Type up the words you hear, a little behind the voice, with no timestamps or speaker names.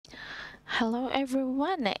Hello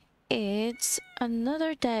everyone, it's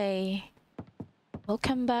another day.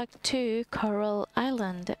 Welcome back to Coral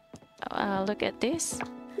Island. Look at this.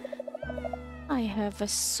 I have a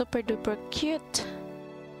super duper cute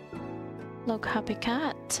look happy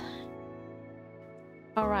cat.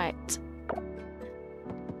 Alright.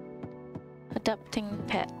 Adopting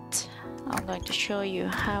pet. I'm going to show you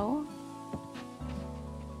how.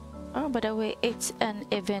 Oh, by the way, it's an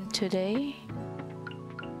event today.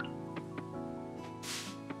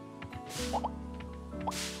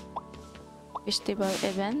 Festival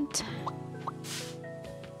event.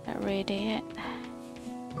 Not ready yet.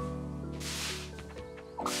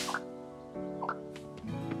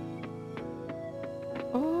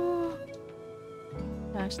 Oh,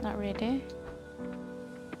 that's not ready.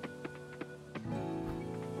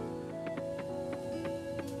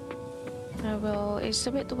 It's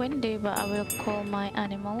a bit windy, but I will call my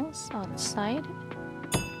animals outside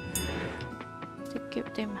to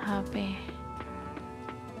keep them happy.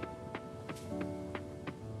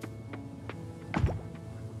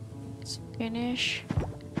 Finish.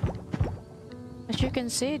 As you can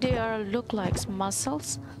see, they look like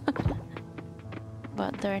mussels,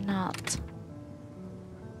 but they're not.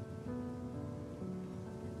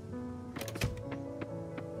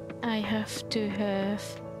 I have to have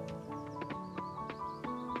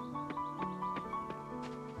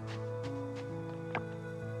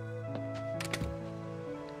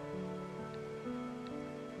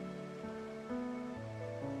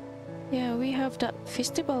we have that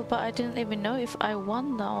festival, but I didn't even know if I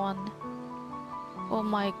won that one. Oh,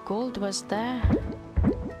 my gold was there.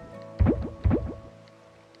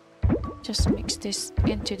 Just mix this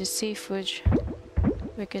into the seafood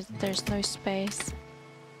because there's no space.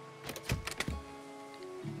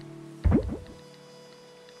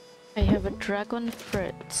 I have a dragon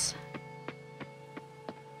fruit.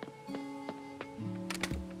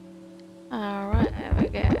 Alright, we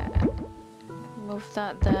go. Move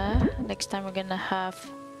that there. Next time we're gonna have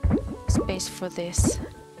space for this.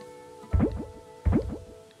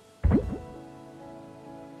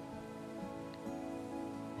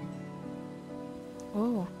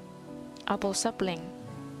 Oh, apple sapling.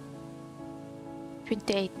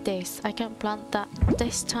 28 days. I can plant that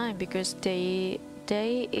this time because the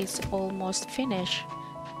day is almost finished.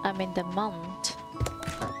 I mean the month.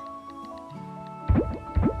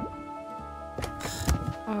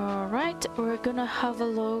 Alright, we're gonna have a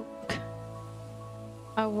look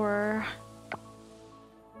our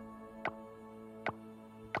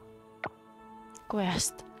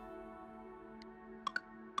quest.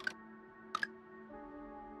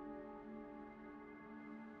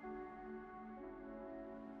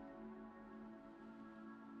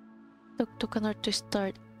 Talk to Connor to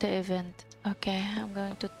start the event. Okay, I'm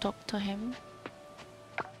going to talk to him.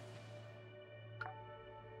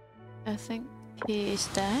 I think he is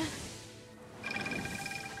there.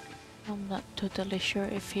 I'm not totally sure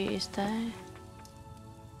if he is there.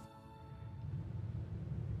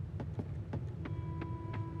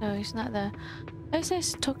 No, he's not there. It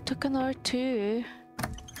says talk to Connor to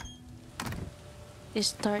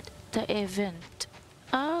start the event.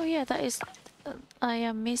 Oh yeah, that is I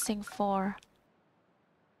am missing 4.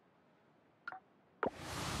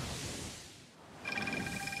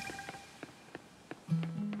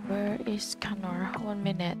 Where is Connor? 1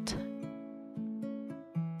 minute.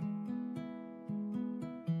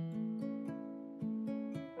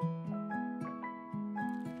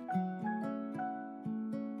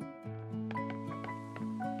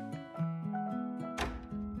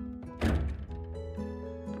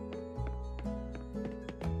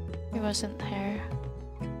 He wasn't here.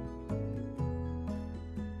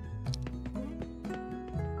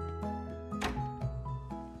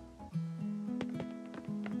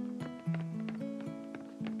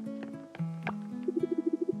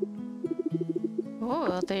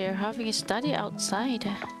 Oh, they are having a study outside.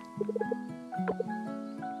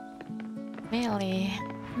 Millie.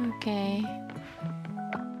 Okay.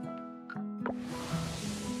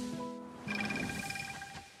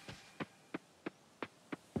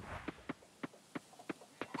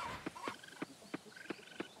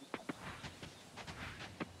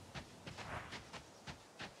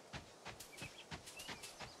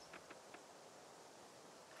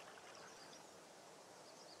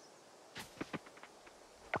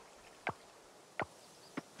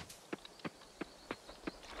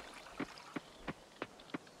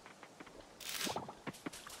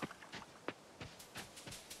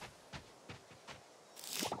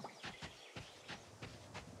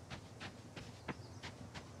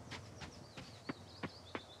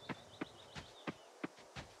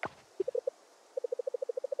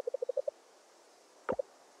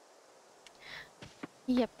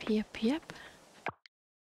 Yep.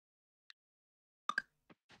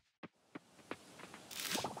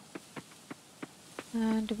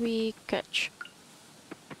 And we catch.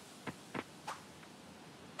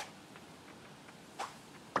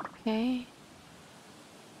 Okay.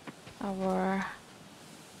 Our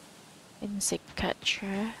insect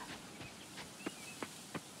catcher.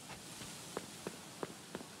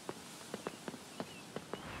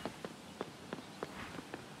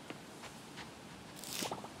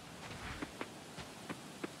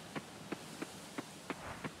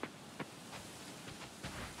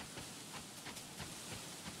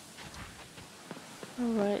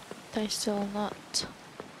 Alright, they still not.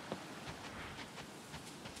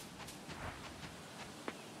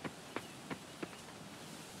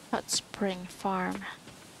 Hot Spring Farm.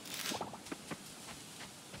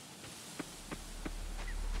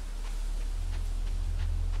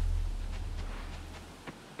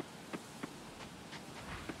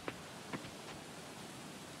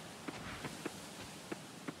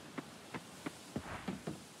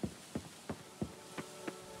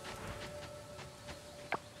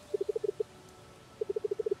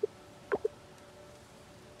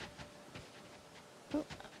 Oh,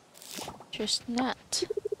 just not.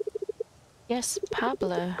 Yes,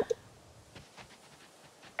 Pablo.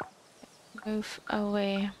 Move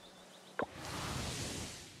away.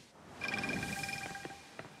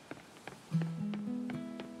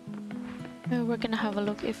 We're gonna have a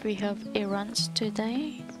look if we have errands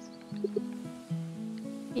today.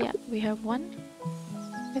 Yeah, we have one.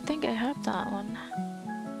 I think I have that one.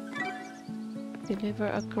 Deliver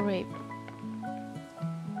a grape.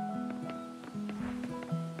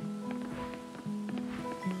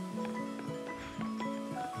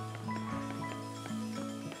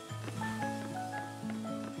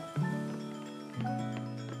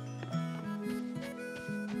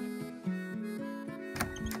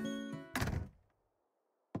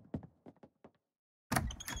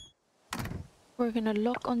 We're gonna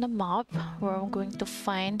look on the map where I'm going to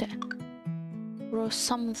find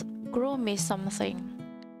grow me something.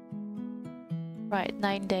 Right,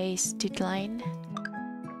 9 days deadline.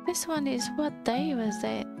 This one is what day was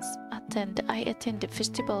it? I attended the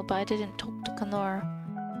festival, but I didn't talk to Connor.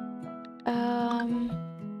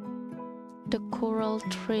 The coral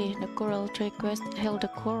tree. The coral tree quest held a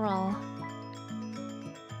coral.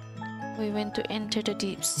 We went to enter the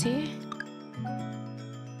deep sea.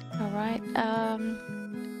 Alright,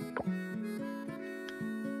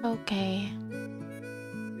 okay.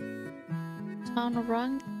 Town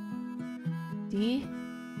rank D.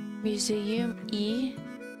 Museum E.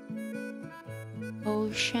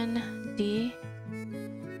 Ocean D.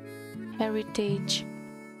 Heritage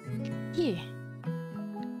E.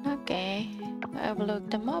 Okay, I've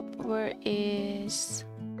looked them up. Where is...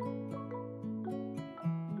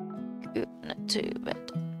 not too bad.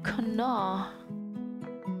 Connor.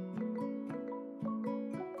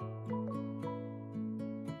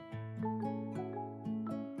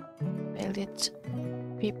 Village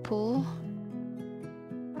people.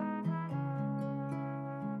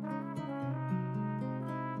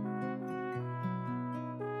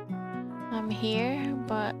 I'm here,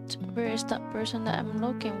 but where is that person that I'm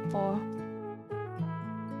looking for?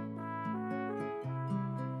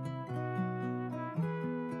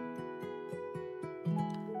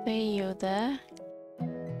 Hey, you there?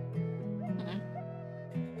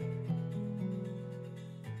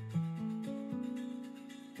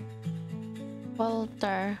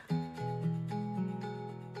 Walter.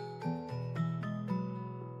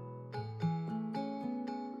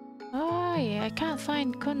 Oh, yeah, I can't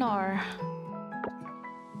find Connor.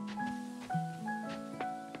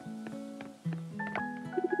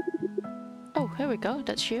 Oh, here we go.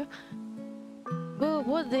 That's you. Well,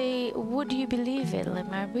 would you believe it,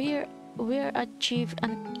 Lemma? We're achieved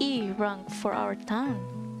an E rank for our town.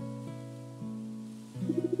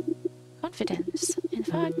 Confidence. In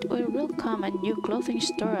fact, we welcome a new clothing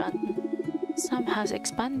store and Sam has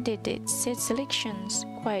expanded its set selections.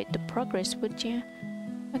 Quite the progress, would you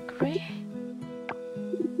agree?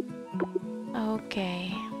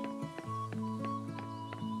 Okay.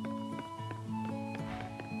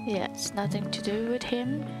 Yeah, it's nothing to do with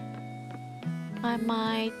him. I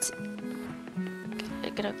might...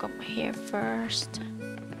 I'm gonna come here first.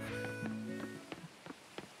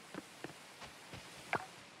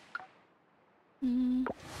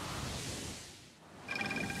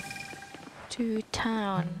 To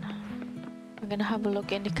town. I'm gonna have a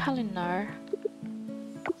look in the calendar.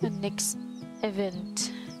 The next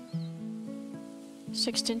event.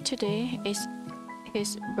 16 today is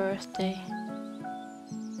his birthday.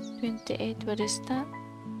 28, what is that?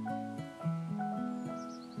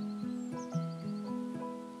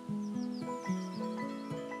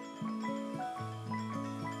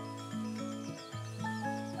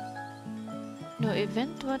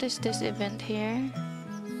 What is this event here?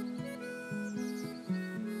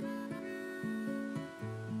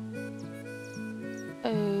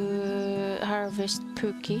 Harvest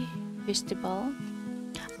Pookie Festival.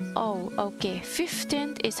 Oh, okay.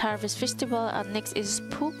 15th is Harvest Festival and next is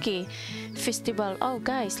Spooky Festival. Oh,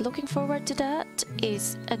 guys, looking forward to that.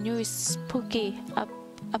 Is a new spooky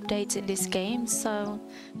updates in this game, so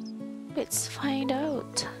let's find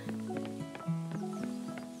out.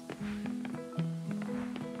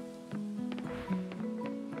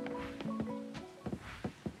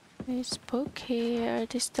 Is Spooky, are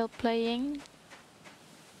they still playing?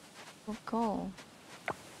 Oh, cool.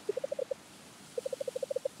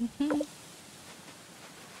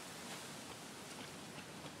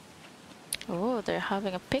 Oh, they're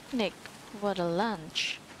having a picnic. What a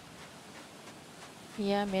lunch.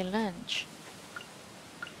 Yummy lunch.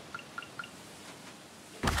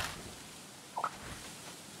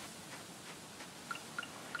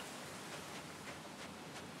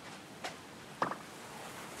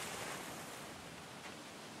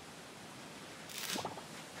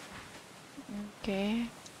 Okay.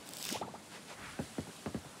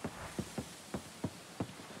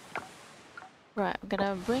 Right, I'm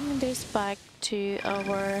gonna bring this back to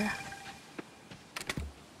our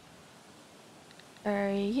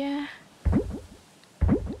area.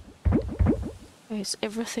 Because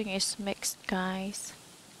everything is mixed, guys.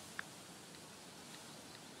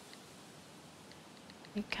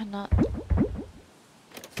 You cannot.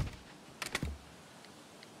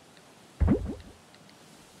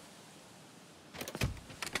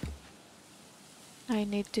 I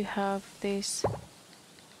need to have this.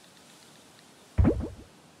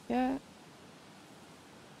 Yeah.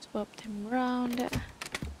 Swap them around.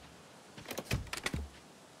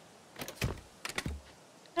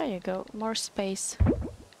 There you go, more space.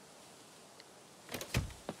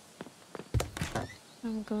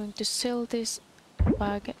 I'm going to sell this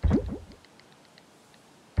bag.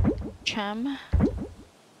 Jam.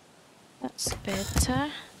 That's better.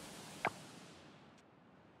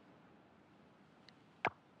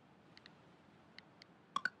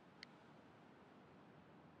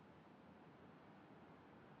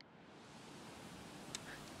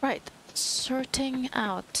 Right, sorting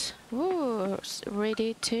out. Ooh,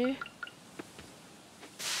 ready to...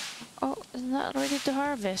 Oh, it's not ready to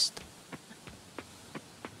harvest.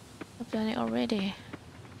 I've done it already.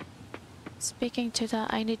 Speaking to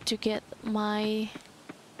that, I need to get my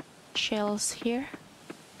shells here.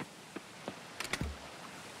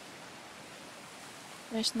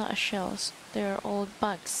 There's not shells, they're old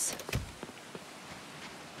bugs.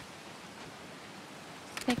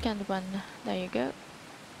 Second one, there you go.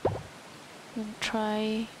 And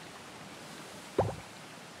try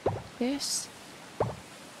this.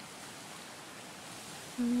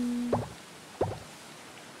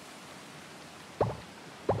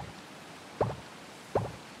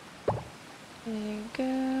 There you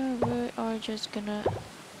go. We are just gonna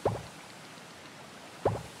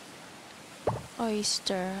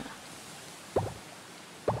oyster.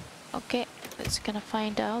 Okay, let's gonna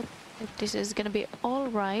find out if this is gonna be all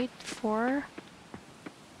right for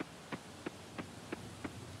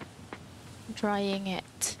drying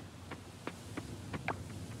it.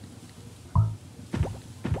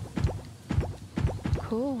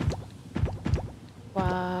 Cool.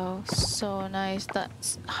 Wow, so nice.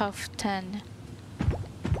 That's half 10.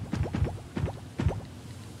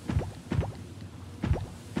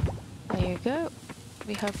 There you go.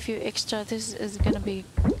 We have few extra. This is gonna be...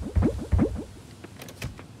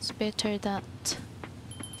 It's better that...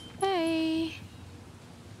 Hey!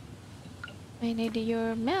 I need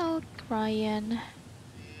your milk, Ryan.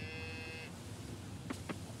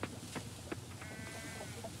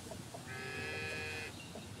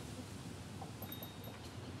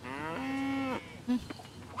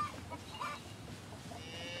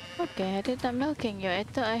 Okay, I did not milking you. I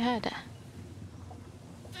thought I had.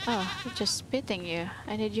 Oh, I'm just spitting you.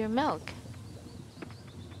 I need your milk.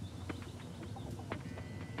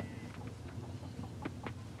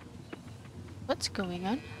 What's going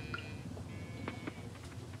on?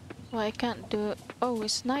 Why I can't do... Oh,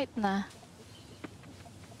 it's night now.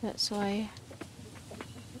 That's why.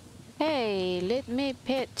 Hey, let me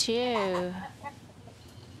pet you.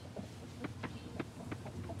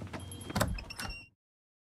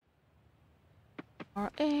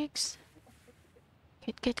 More eggs.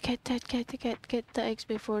 Get the eggs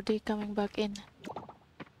before they coming back in.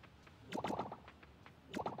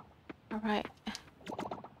 Alright.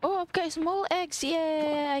 Oh, I've got small eggs.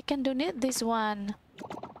 Yeah, I can donate this one.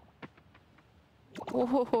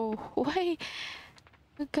 Oh, why?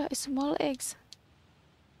 I got small eggs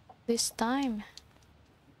this time.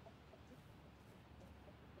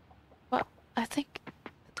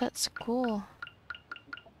 That's cool.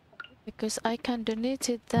 Because I can donate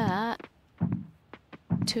that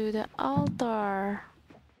to the altar.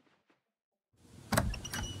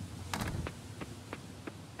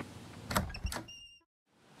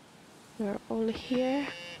 We're all here.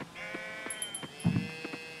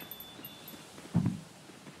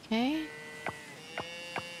 Okay.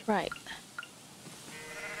 Right.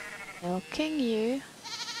 Milking you.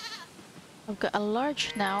 I've got a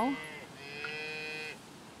large now.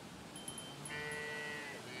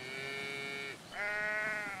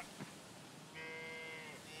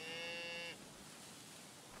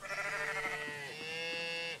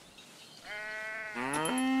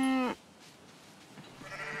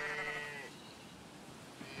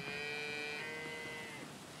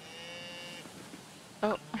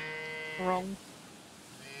 Oh, wrong.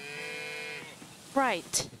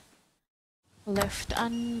 Right. Left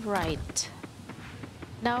and right.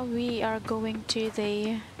 Now we are going to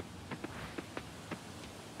the...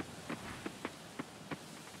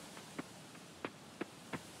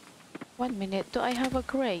 One minute, do I have a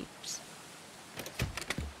grapes?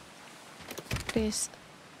 Please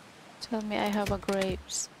tell me I have a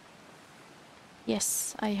grapes.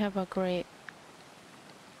 Yes, I have a grape.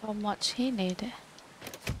 How much he need?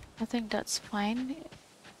 I think that's fine.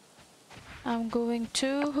 I'm going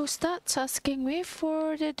to... Who's that asking me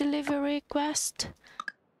for the delivery request?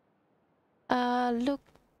 Look,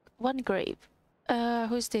 one grape.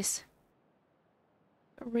 Who's this?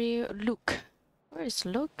 Luke. Where is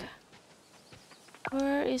Luke?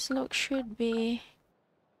 Where is Luke? Should be...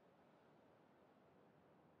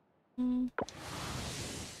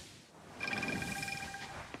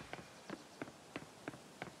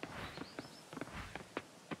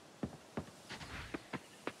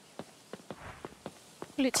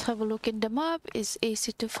 Let's have a look in the map. It's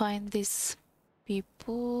easy to find these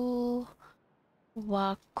people.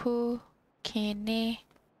 Waku, Kenny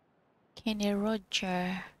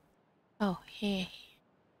Roger. Oh, he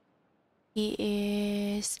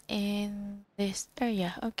is in this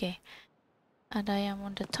area. Okay, and I am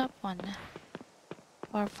on the top one,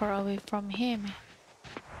 or far away from him.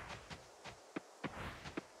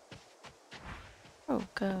 Oh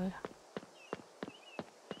god.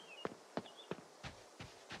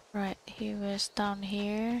 Right, he was down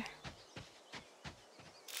here.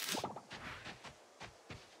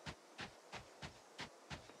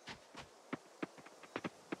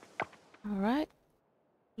 Alright,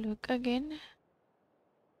 look again.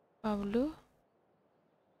 Pablo.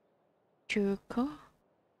 Chuko.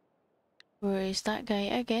 Where is that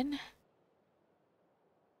guy again?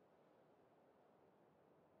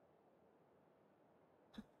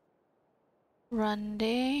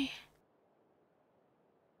 Randy.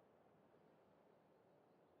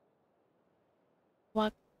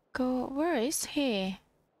 Wako. Where is he?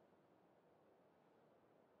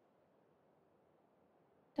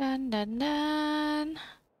 Dun dun dun.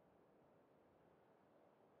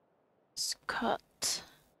 Scott.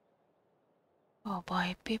 Oh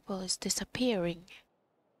boy, people is disappearing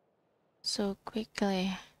so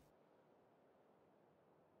quickly.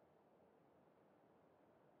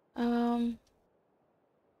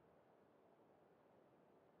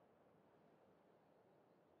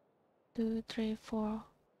 2, 3, 4.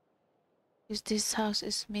 Is this house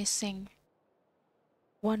is missing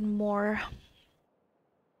one more.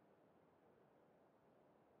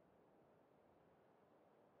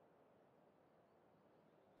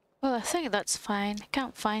 Well, I think that's fine.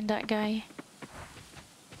 Can't find that guy.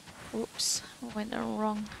 Oops, went the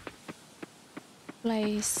wrong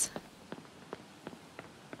place.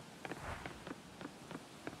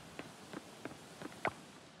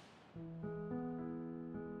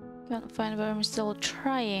 Can't find, but I'm still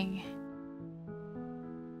trying.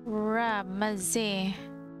 Ramazi.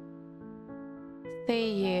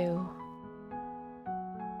 Theo.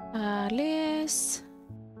 Alice.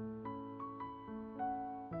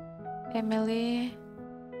 Emily.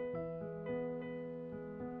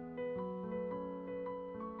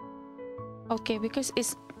 Okay, because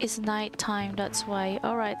it's night time, that's why.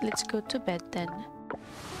 Alright, let's go to bed then. What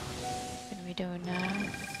can we do now?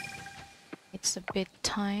 It's a bit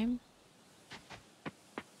time.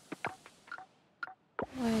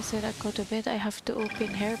 Why is it I go to bed? I have to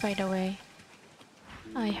open here, by the way.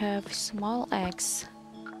 I have small eggs.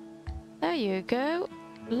 There you go.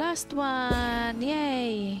 Last one.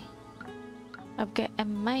 Yay. I've got a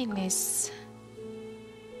minus.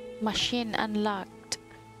 Machine unlocked.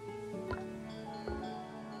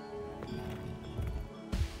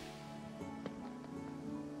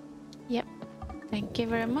 Yep. Thank you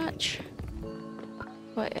very much.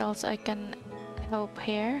 What else I can help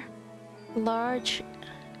here? Large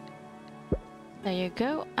There you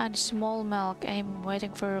go. And small milk. I'm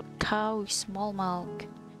waiting for cow small milk.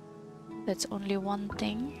 That's only one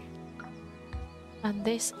thing. And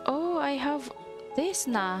this. Oh, I have this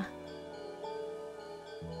now.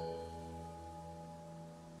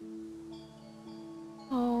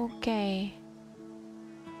 Okay.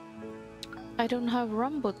 I don't have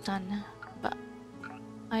rambutan, but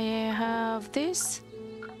I have this.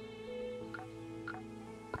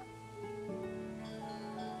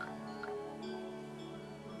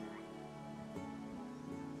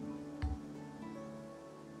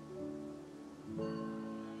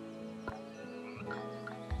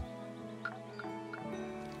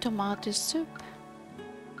 Tomato soup.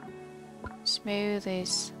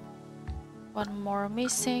 Smoothies. One more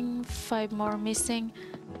missing, 5 more missing.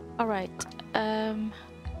 Alright,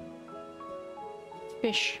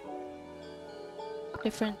 fish.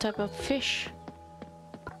 Different type of fish.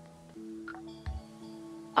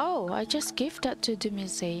 Oh, I just gave that to the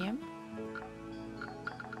museum.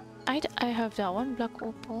 I have that one, black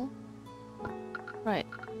opal. Right,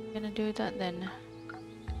 I'm gonna do that then.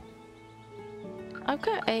 I've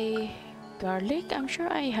got a garlic. I'm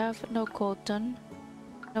sure I have no cotton.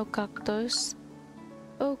 No cactus.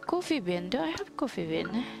 Oh, coffee bean. Do I have coffee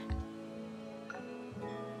bean?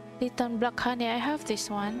 Titan black honey. I have this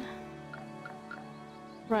one.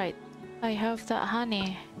 Right. I have that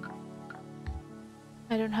honey.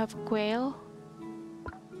 I don't have quail.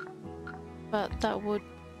 But that would...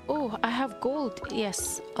 Oh, I have gold.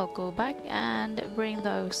 Yes. I'll go back and bring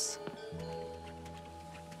those.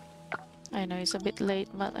 I know it's a bit late,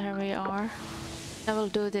 but here we are. I will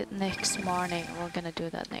do that next morning. We're gonna do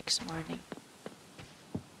that next morning.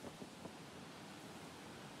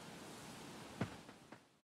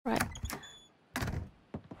 Right.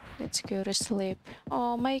 Let's go to sleep.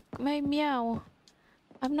 Oh, my meow.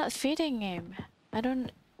 I'm not feeding him. I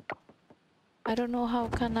don't know how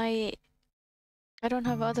can I don't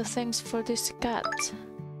have other things for this cat.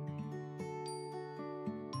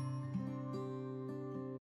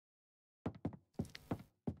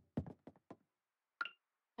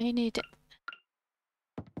 I need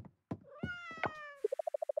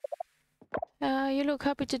you look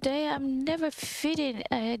happy today. I'm never feeding.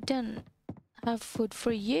 I don't have food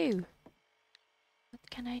for you. What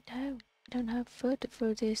can I do? I don't have food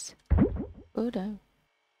for this. Udo.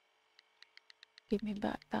 Give me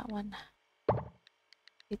back that one.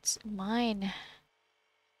 It's mine.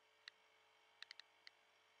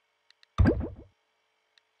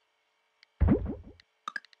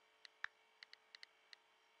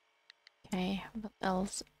 Okay, what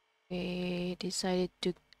else we decided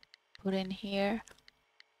to put in here?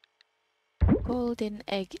 Golden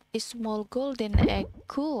egg. A small golden egg.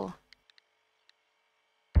 Cool.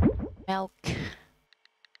 Milk.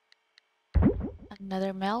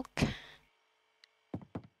 Another milk.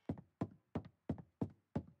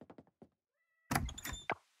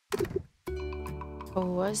 Oh,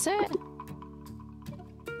 was it?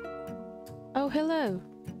 Oh, hello.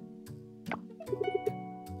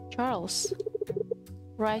 Charles.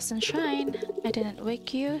 Rise and shine. I didn't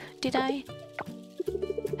wake you, did I?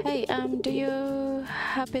 Hey, do you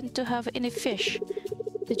happen to have any fish?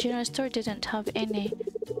 The general store didn't have any,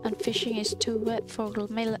 and fishing is too wet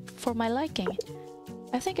for my liking.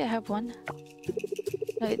 I think I have one.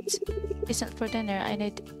 No, it isn't for dinner. I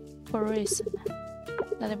need for a reason.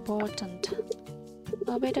 Not important.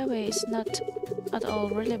 Oh, by the way, it's not at all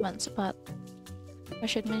relevant, but I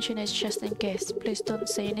should mention it just in case. Please don't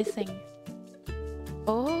say anything.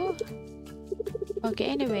 Oh, okay.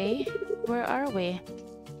 Anyway, where are we?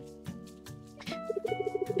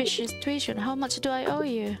 Fish situation. How much do I owe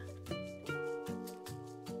you?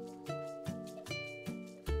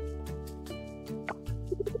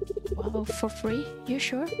 Wow, for free? You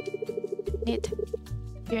sure? Neat.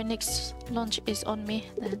 Your next lunch is on me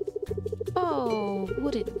then. Oh,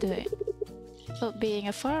 would it do it? But being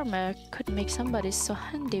a farmer could make somebody so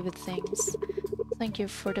handy with things. Thank you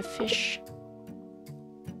for the fish.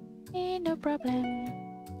 No problem.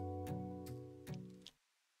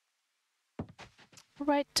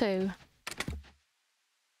 Right too.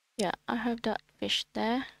 Yeah, I have that fish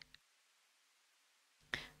there.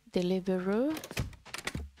 Deliveroo.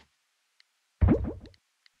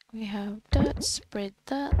 We have that, spread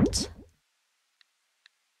that.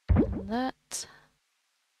 And that.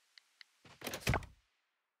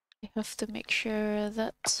 We have to make sure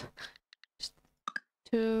that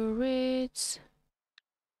 2 reeds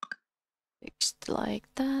fixed like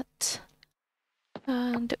that.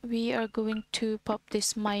 And we are going to pop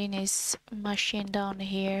this mayonnaise machine down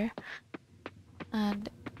here. And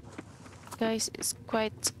guys, it's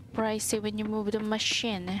quite pricey when you move the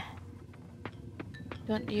machine.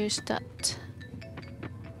 Don't use that.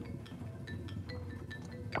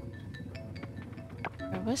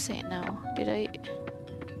 Where was it now? Did I...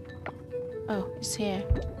 Oh, it's here.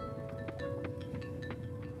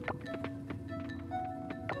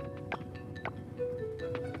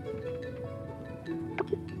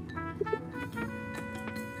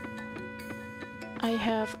 I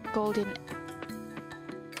have golden...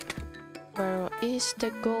 Where is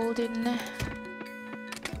the golden...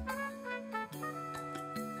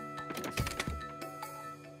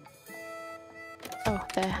 Oh,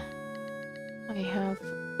 there. I have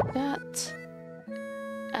that.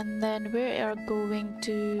 And then we are going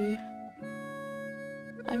to...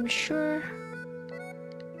 I'm sure...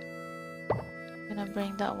 I'm gonna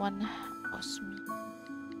bring that one. Awesome.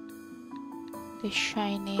 The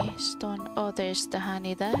shiny stone. Oh, there's the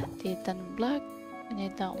honey there. Titan black. I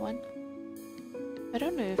need that one. I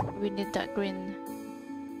don't know if we need that green.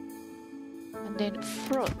 And then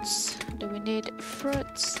fruits. Do we need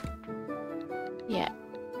fruits? Yeah.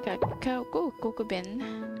 Cacao. Oh, cocoa bean.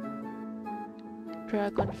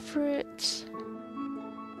 Dragon fruit.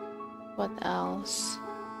 What else?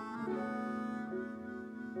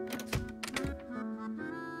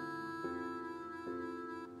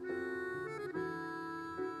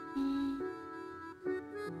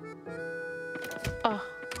 Oh,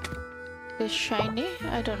 the shiny.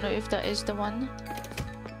 I don't know if that is the one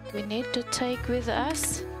we need to take with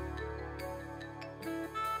us.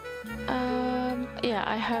 Yeah,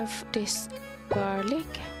 I have this garlic.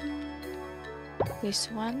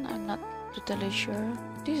 This one, I'm not totally sure.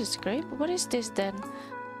 This is grape. What is this then?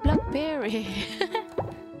 Blackberry.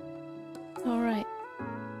 Alright.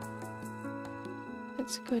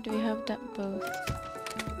 That's good, we have that both.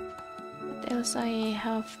 What else I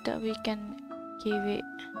have that we can give it?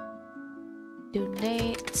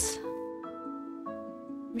 Donate.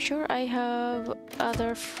 I'm sure I have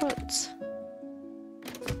other fruits.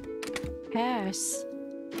 Pears.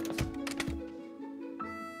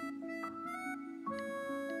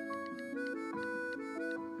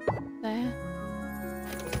 There.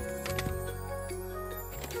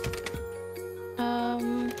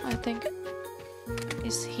 I think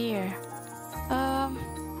it's here.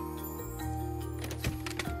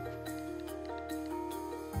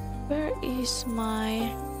 Where is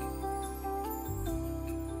my...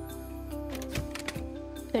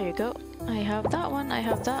 There you go. I have that one, I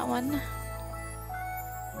have that one.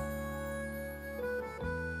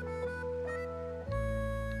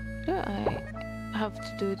 Do I have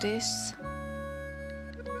to do this?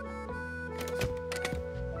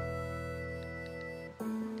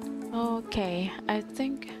 Okay, I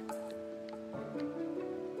think...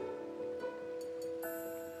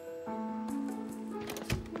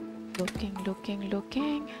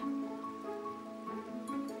 Looking.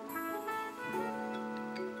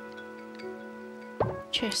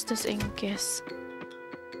 Chestus Incus.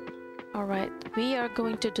 Alright, we are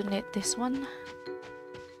going to donate this one.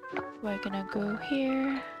 We're gonna go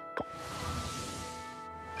here.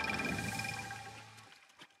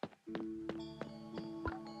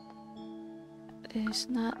 It's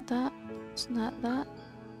not that. It's not that.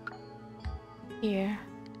 Here.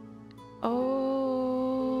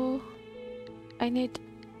 Oh, I need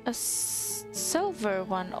a silver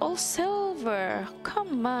one. All silver.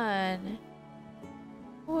 Come on.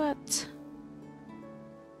 What?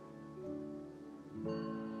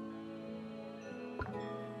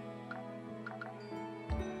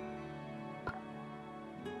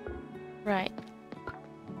 Right.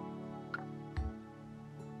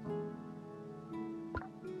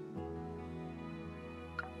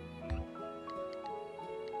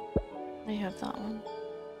 I have that one.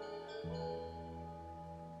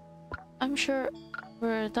 I'm sure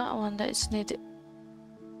we're that one that is needed.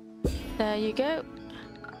 There you go.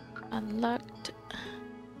 Unlocked.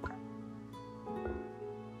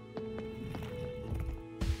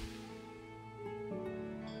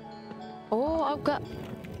 Oh, I've got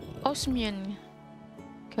osmium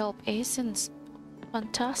kelp essence.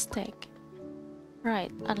 Fantastic.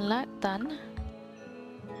 Right, unlock done.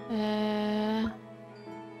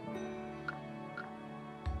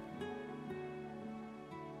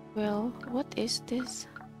 Well, what is this?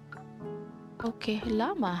 Okay,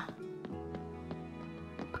 llama.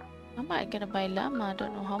 How am I gonna buy llama? I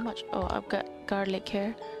don't know how much. Oh, I've got garlic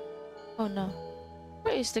here. Oh no.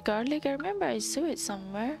 Where is the garlic? I remember I saw it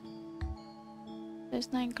somewhere.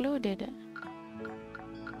 It's not included.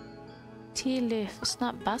 Tea leaf. It's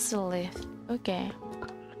not basil leaf. Okay.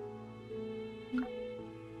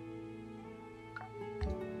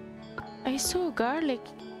 I saw garlic.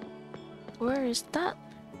 Where is that?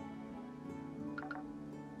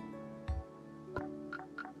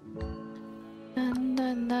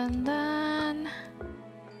 Dun.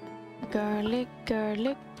 Garlic,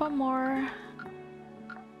 garlic, for more.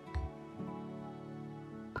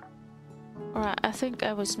 Alright, I think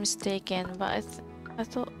I was mistaken, but I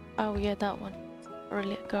thought, oh yeah, that one.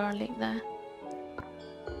 Really garlic there.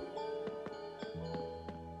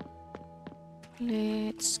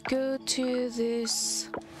 Let's go to this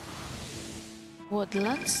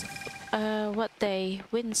woodlands. What day?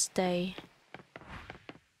 Wednesday.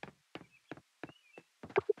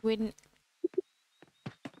 We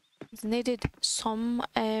needed some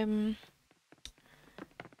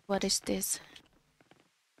what is this?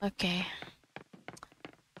 Okay.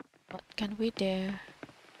 What can we do?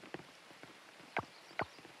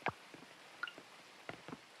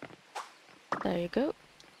 There you go.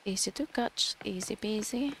 Easy to catch, easy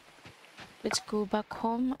peasy. Let's go back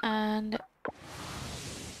home and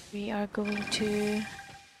we are going to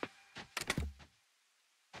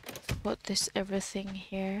put this everything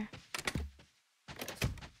here.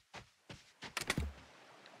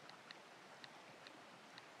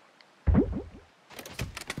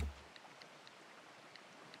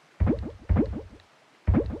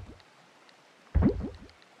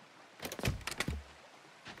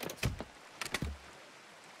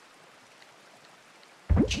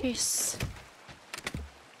 Cheese.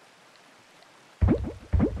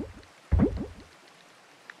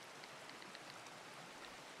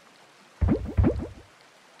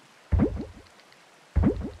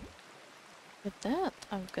 With that,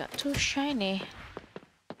 I've got two shiny.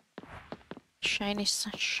 Shiny.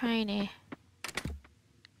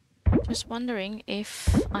 Just wondering if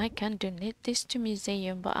I can donate this to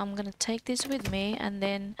museum, but I'm gonna take this with me and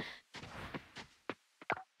then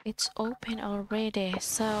it's open already,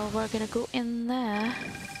 so we're gonna go in there.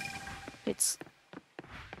 Let's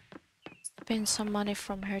spend some money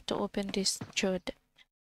from her to open this jud.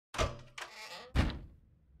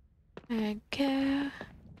 Okay.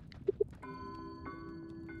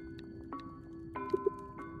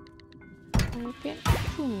 Open.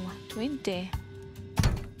 Ooh, 20.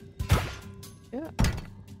 Yeah.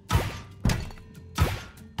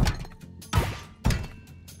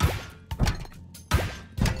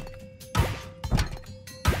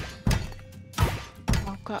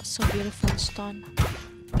 Oh god, so beautiful stone.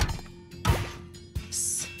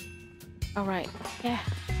 Yes. Alright, yeah.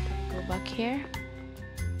 Go back here.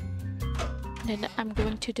 Then I'm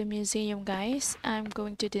going to the museum, guys. I'm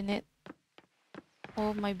going to donate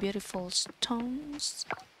all my beautiful stones.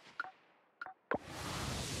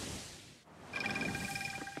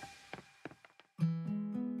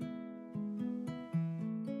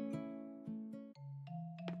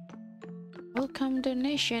 Welcome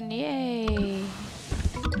donation, yay!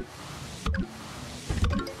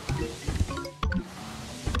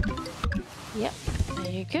 Yep,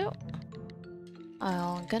 there you go.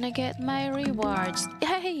 I'm gonna get my rewards.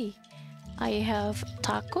 Yay! I have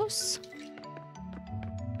tacos.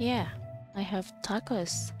 Yeah, I have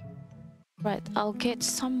tacos. Right, I'll get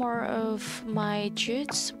some more of my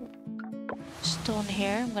jutes stone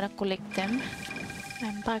here. I'm gonna collect them.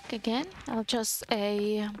 I'm back again. I'll just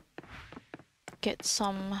get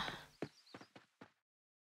some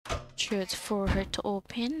jutes for her to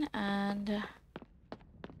open and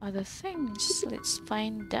other things. Let's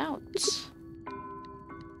find out.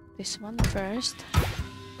 This one first.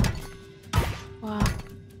 Wow.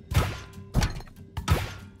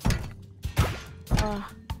 Wow.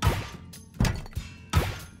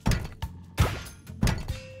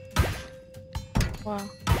 Wow.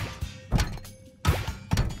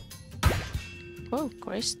 Oh,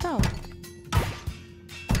 crystal.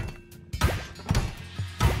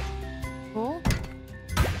 Cool.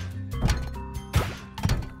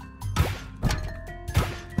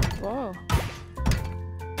 Whoa.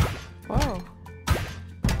 Whoa.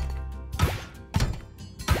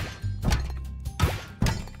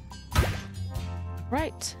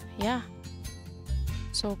 Right, yeah.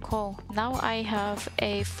 So cool. Now I have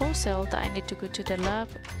a fossil that I need to go to the lab.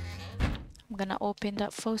 I'm gonna open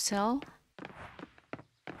that fossil.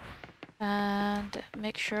 And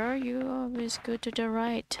make sure you always go to the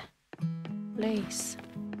right place.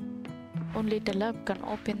 Only the lab can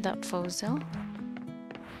open that fossil.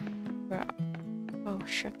 Oh,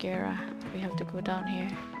 Shakira. We have to go down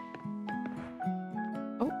here.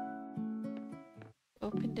 Oh.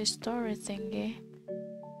 Open the story thingy.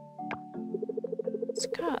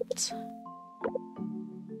 Scott.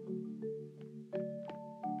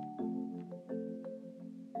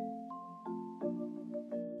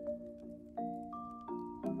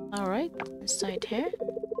 Alright, inside here.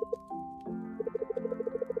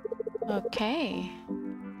 Okay.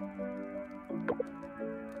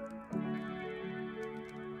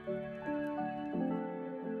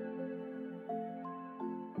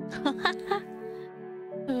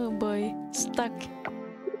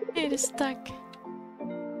 It is stuck.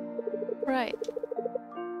 Right.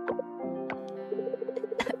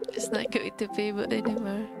 It's not going to pivot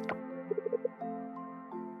anymore.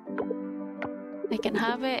 I can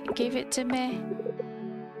have it. Give it to me.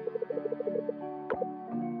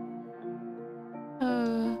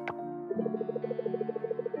 Oh.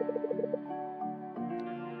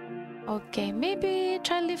 Okay, maybe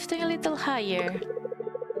try lifting a little higher.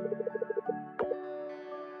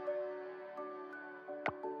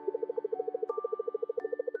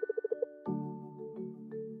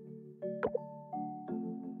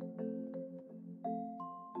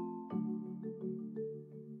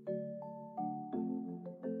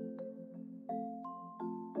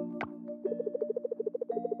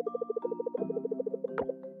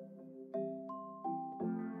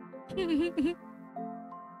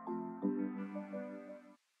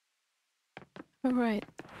 All right.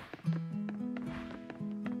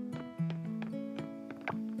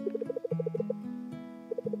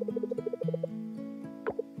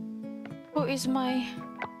 Oh, is my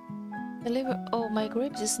deliver? Oh, my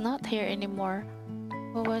grapes is not here anymore.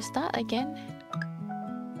 What was that again?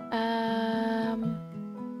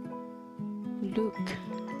 Luke.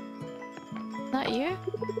 Not you?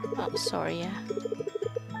 Oh, sorry. Yeah.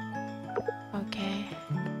 Okay.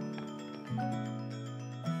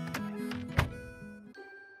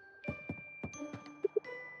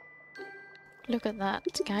 Look at that,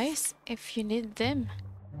 guys. If you need them,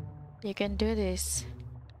 you can do this.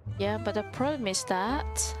 Yeah, but the problem is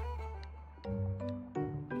that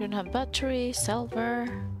you don't have battery, silver.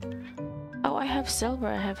 Oh, I have silver.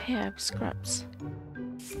 I have here. I have scraps.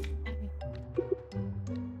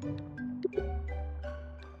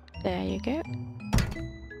 There you go.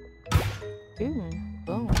 Ooh,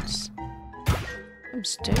 bones. Some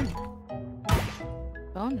stone.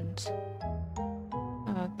 Bones.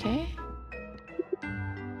 Okay.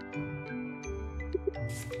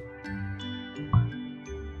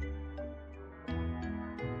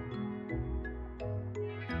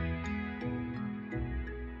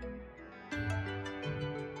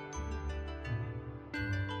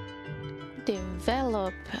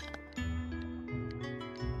 Develop.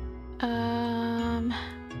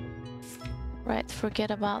 Right,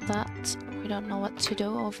 forget about that. We don't know what to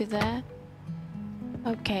do over there.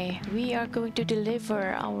 Okay, we are going to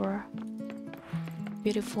deliver our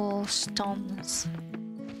beautiful stones.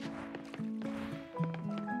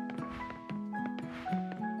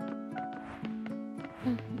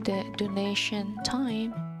 The donation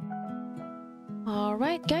time.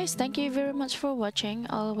 Alright guys, thank you very much for watching.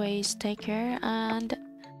 Always take care and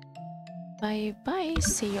bye bye.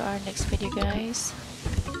 See you our next video, guys.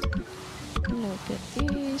 Look at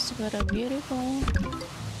this, what a beautiful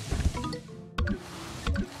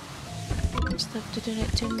stuff to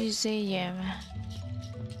donate to museum.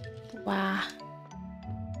 Wow.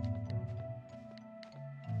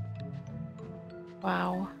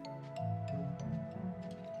 Wow.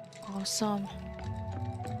 Awesome.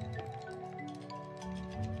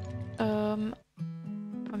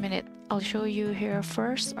 A minute. I'll show you here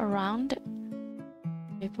first around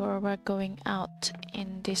before we're going out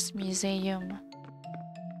in this museum.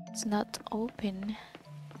 It's not open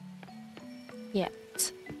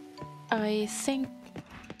yet. I think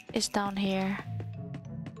it's down here.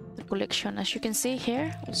 The collection, as you can see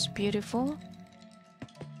here, is beautiful.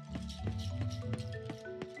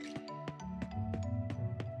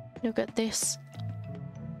 Look at this.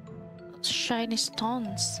 Shiny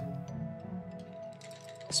stones.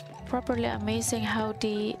 It's properly amazing how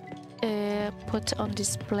they put on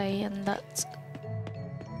display, and that.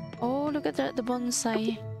 Oh, look at that, the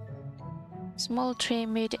bonsai. Small tree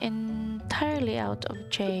made entirely out of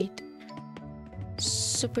jade.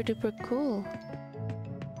 Super duper cool.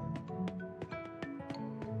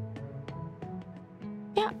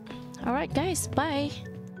 Yeah. Alright guys, bye.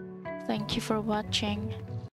 Thank you for watching.